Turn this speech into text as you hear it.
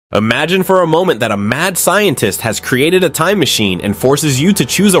Imagine for a moment that a mad scientist has created a time machine and forces you to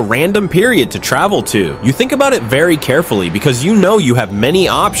choose a random period to travel to. You think about it very carefully because you know you have many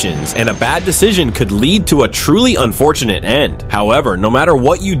options and a bad decision could lead to a truly unfortunate end. However, no matter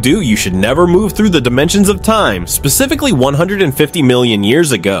what you do, you should never move through the dimensions of time, specifically 150 million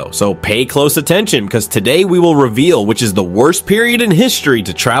years ago. So pay close attention because today we will reveal which is the worst period in history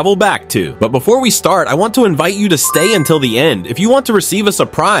to travel back to. But before we start, I want to invite you to stay until the end if you want to receive a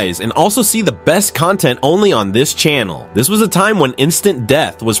surprise and also see the best content only on this channel. This was a time when instant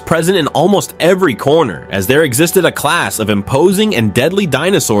death was present in almost every corner, as there existed a class of imposing and deadly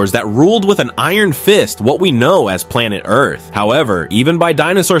dinosaurs that ruled with an iron fist what we know as planet Earth. However, even by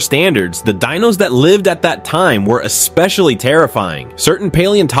dinosaur standards, the dinos that lived at that time were especially terrifying. Certain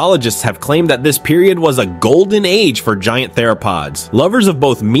paleontologists have claimed that this period was a golden age for giant theropods, lovers of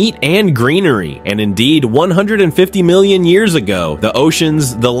both meat and greenery, and indeed 150 million years ago, the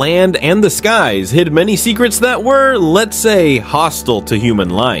oceans, the land, and the skies hid many secrets that were, let's say, hostile to human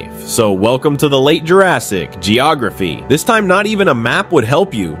life. So welcome to the late Jurassic, geography. This time not even a map would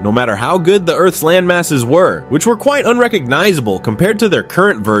help you, no matter how good the Earth's landmasses were, which were quite unrecognizable compared to their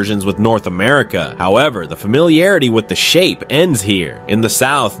current versions with North America. However, the familiarity with the shape ends here. In the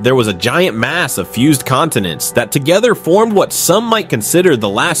south, there was a giant mass of fused continents that together formed what some might consider the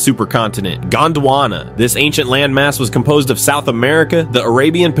last supercontinent, Gondwana. This ancient landmass was composed of South America, the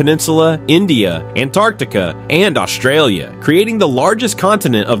Arabian Peninsula, India, Antarctica, and Australia, creating the largest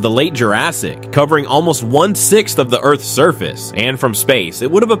continent of the late Jurassic, covering almost 1/6 of the Earth's surface. And from space,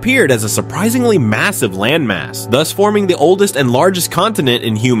 it would have appeared as a surprisingly massive landmass, thus forming the oldest and largest continent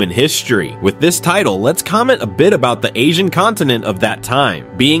in human history. With this title, let's comment a bit about the Asian continent of that time,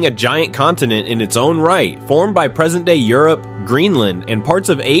 being a giant continent in its own right, formed by present-day Europe, Greenland, and parts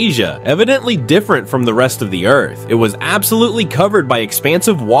of Asia, evidently different from the rest of the Earth. It was absolutely covered by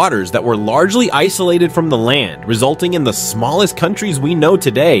expansive waters that were largely isolated from the land, resulting in the smallest countries we know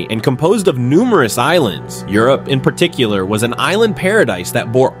today and composed of numerous islands. Europe, in particular, was an island paradise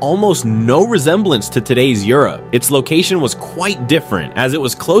that bore almost no resemblance to today's Europe. Its location was quite different, as it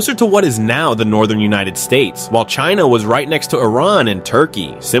was closer to what is now the northern United States, while China was right next to Iran and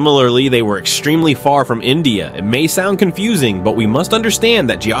Turkey. Similarly, they were extremely far from India. It may sound confusing, but we must understand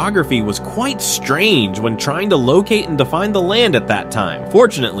that geography was quite strange when trying to locate and define the land at that time.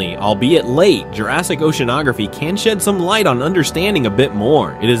 Fortunately, albeit late, Jurassic Oceanography can shed some light on understanding a bit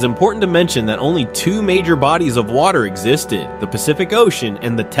more. It is important to mention that only two major bodies of water existed, the Pacific Ocean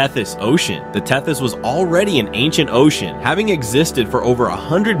and the Tethys Ocean. The Tethys was already an ancient ocean, having existed for over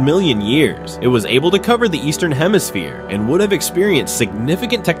 100 million years. It was able to cover the eastern hemisphere and would have experienced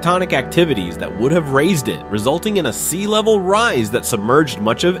significant tectonic activities that would have raised it, resulting in a sea level rise that submerged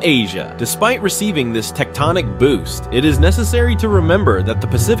much of Asia. Despite receiving this tectonic boost, it is necessary to remember that the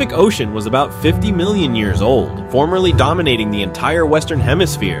Pacific Ocean was about 50 million years old, formerly dominating the entire western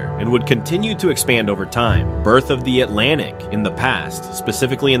hemisphere, and would continue to expand over time. Birth of the Atlantic. In the past,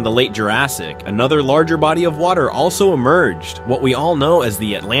 specifically in the late Jurassic, another larger body of water also emerged, what we all know as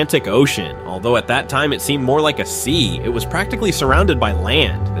the Atlantic Ocean. Although at that time it seemed more like a sea, it was practically surrounded by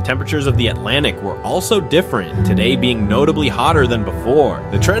land. The temperatures of the Atlantic were also different, today being notably hotter than before.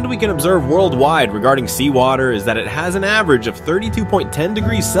 The trend we can observe worldwide regarding seawater is that it has an average of 32.10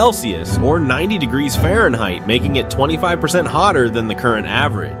 degrees Celsius or 90 degrees Fahrenheit, making it 25% hotter than the current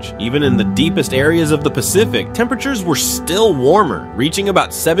average. Even in the deepest areas of the Pacific, temperatures were still warmer, reaching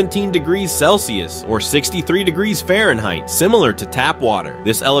about 17 degrees Celsius or 63 degrees Fahrenheit, similar to tap water.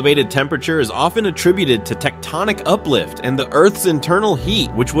 This elevated temperature is often attributed to tectonic uplift and the Earth's internal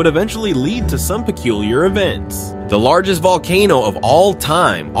heat, which would eventually lead to some peculiar events. The largest volcano of all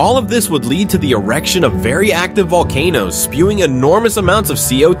time. All of this would lead to the erection of very active volcanoes spewing enormous amounts of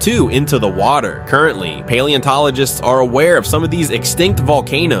CO2 into the water. Currently, paleontologists are aware of some of these extinct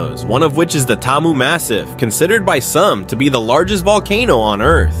volcanoes, one of which is the TAMU Massif, considered by some to be the largest volcano on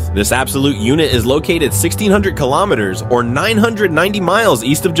Earth. This absolute unit is located 1,600 kilometers or 990 miles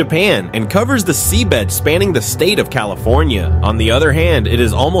east of Japan and covers the seabed spanning the state of California. On the other hand, it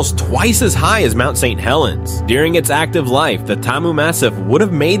is almost twice as high as Mount St. Helens. During its active life, the TAMU Massif would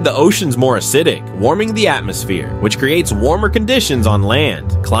have made the oceans more acidic, warming the atmosphere, which creates warmer conditions on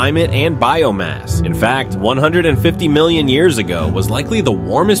land, climate, and biomass. In fact, 150 million years ago was likely the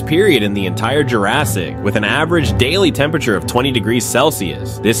warmest period in the entire Jurassic, with an average daily temperature of 20 degrees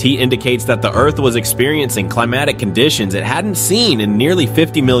Celsius. This heat indicates that the Earth was experiencing climatic conditions it hadn't seen in nearly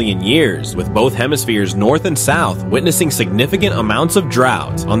 50 million years, with both hemispheres north and south witnessing significant amounts of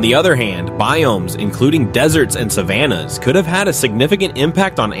drought. On the other hand, biomes, including deserts and and savannas could have had a significant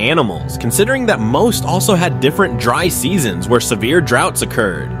impact on animals, considering that most also had different dry seasons where severe droughts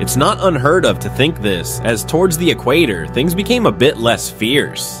occurred. It's not unheard of to think this, as towards the equator, things became a bit less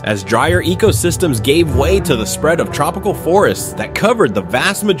fierce, as drier ecosystems gave way to the spread of tropical forests that covered the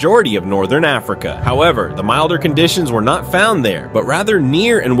vast majority of northern Africa. However, the milder conditions were not found there, but rather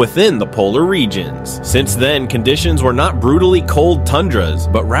near and within the polar regions. Since then, conditions were not brutally cold tundras,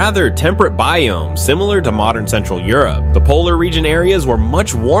 but rather temperate biomes similar to modern Central Europe. The polar region areas were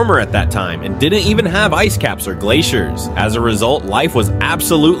much warmer at that time and didn't even have ice caps or glaciers. As a result, life was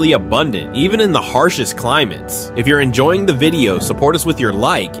absolutely abundant, even in the harshest climates. If you're enjoying the video, support us with your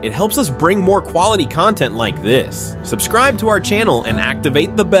like. It helps us bring more quality content like this. Subscribe to our channel and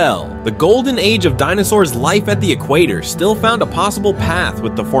activate the bell. The golden age of dinosaurs' life at the equator still found a possible path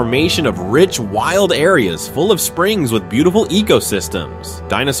with the formation of rich, wild areas full of springs with beautiful ecosystems.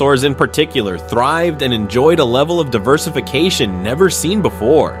 Dinosaurs in particular thrived and enjoyed a level of diversification never seen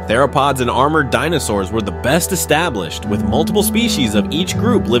before. Theropods and armored dinosaurs were the best established, with multiple species of each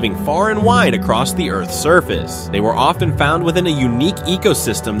group living far and wide across the Earth's surface. They were often found within a unique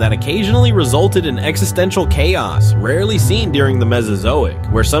ecosystem that occasionally resulted in existential chaos, rarely seen during the Mesozoic,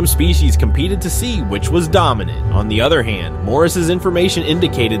 where some species competed to see which was dominant. On the other hand, Morris's information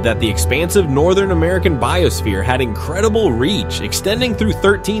indicated that the expansive Northern American biosphere had incredible reach, extending through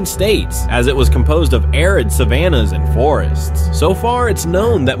 13 states, as it was composed of arid savannas and forests. So far, it's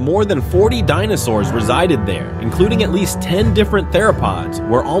known that more than 40 dinosaurs resided there, including at least 10 different theropods,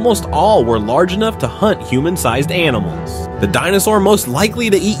 where almost all were large enough to hunt human-sized animals. The dinosaur most likely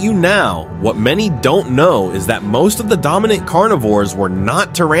to eat you now. What many don't know is that most of the dominant carnivores were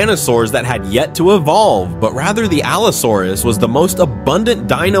not tyrannosaurs that had yet to evolve, but rather the Allosaurus was the most abundant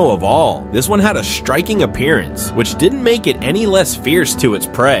dino of all. This one had a striking appearance, which didn't make it any less fierce to its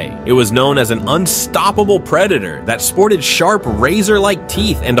prey. It was known as an unstoppable predator that sported sharp razor-like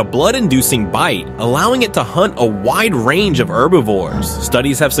teeth and a blood-inducing bite, allowing it to hunt a wide range of herbivores.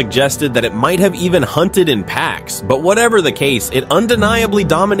 Studies have suggested that it might have even hunted in packs, but whatever the case, it undeniably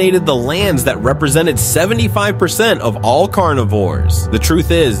dominated the lands that represented 75% of all carnivores. The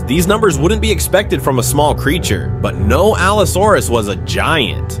truth is, these numbers wouldn't be expected from a small creature, but no Allosaurus was a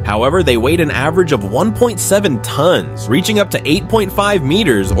giant. However, they weighed an average of 1.7 tons, reaching up to 8.5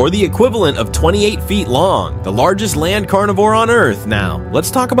 meters or the equivalent of 28 feet long, the largest land carnivore on Earth. Now,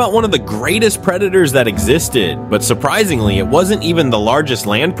 let's talk about one of the greatest predators that existed, but surprisingly, it wasn't even the largest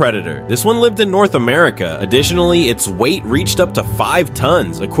land predator. This one lived in North America. Additionally, its weight reached up to 5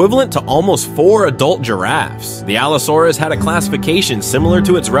 tons, equivalent to almost 4 adult giraffes. The Allosaurus had a classification similar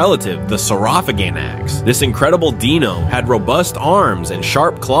to its relative, the Saurophaganax. This incredible dino had robust arms and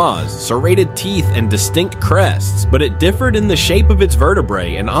sharp claws, serrated teeth, and distinct crests, but it differed in the shape of its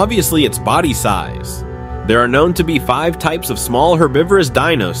vertebrae and obviously its body size. There are known to be 5 types of small herbivorous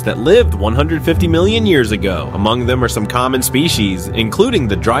dinos that lived 150 million years ago. Among them are some common species, including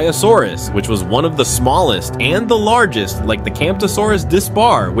the Drysaurus, which was one of the smallest, and the largest, like the Camptosaurus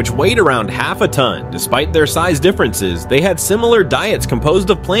dispar, which weighed around half a ton. Despite their size differences, they had similar diets composed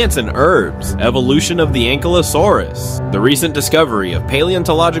of plants and herbs. Evolution of the Ankylosaurus. The recent discovery of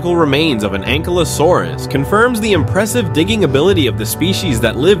paleontological remains of an Ankylosaurus confirms the impressive digging ability of the species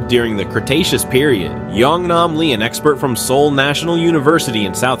that lived during the Cretaceous period. Nam Lee, an expert from Seoul National University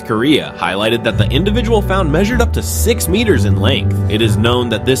in South Korea, highlighted that the individual found measured up to 6 meters in length. It is known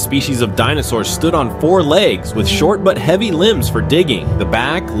that this species of dinosaur stood on 4 legs with short but heavy limbs for digging. The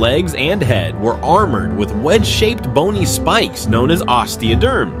back, legs, and head were armored with wedge-shaped bony spikes known as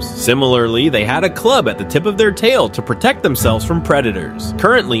osteoderms. Similarly, they had a club at the tip of their tail to protect themselves from predators.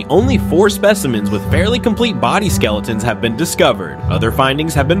 Currently, only 4 specimens with fairly complete body skeletons have been discovered. Other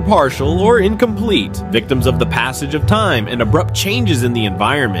findings have been partial or incomplete. Victims of the passage of time and abrupt changes in the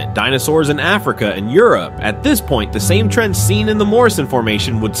environment, dinosaurs in Africa and Europe. At this point, the same trends seen in the Morrison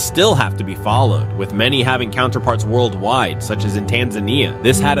Formation would still have to be followed, with many having counterparts worldwide, such as in Tanzania.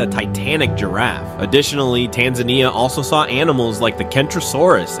 This had a titanic giraffe. Additionally, Tanzania also saw animals like the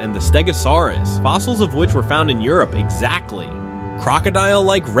Kentrosaurus and the Stegosaurus, fossils of which were found in Europe exactly.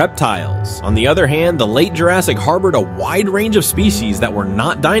 Crocodile-like reptiles. On the other hand, the late Jurassic harbored a wide range of species that were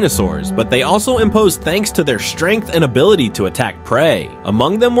not dinosaurs, but they also imposed thanks to their strength and ability to attack prey.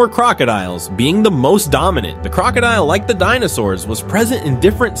 Among them were crocodiles, being the most dominant. The crocodile, like the dinosaurs, was present in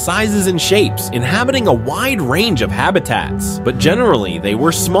different sizes and shapes, inhabiting a wide range of habitats. But generally, they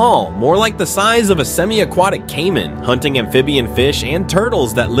were small, more like the size of a semi-aquatic caiman, hunting amphibian fish and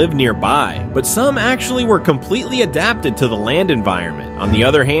turtles that lived nearby. But some actually were completely adapted to the land environment, environment. On the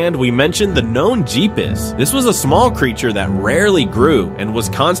other hand, we mentioned the known Jeepus. This was a small creature that rarely grew and was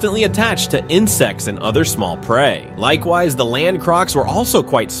constantly attached to insects and other small prey. Likewise, the land crocs were also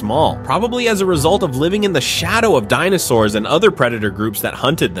quite small, probably as a result of living in the shadow of dinosaurs and other predator groups that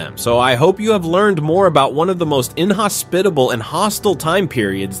hunted them. So I hope you have learned more about one of the most inhospitable and hostile time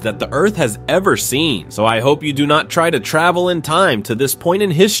periods that the Earth has ever seen. So I hope you do not try to travel in time to this point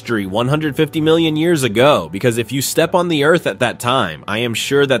in history 150 million years ago, because if you step on the Earth at that time, I am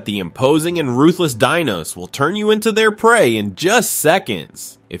sure that the imposing and ruthless dinos will turn you into their prey in just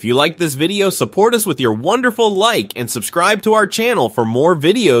seconds. If you liked this video, support us with your wonderful like and subscribe to our channel for more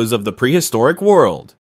videos of the prehistoric world.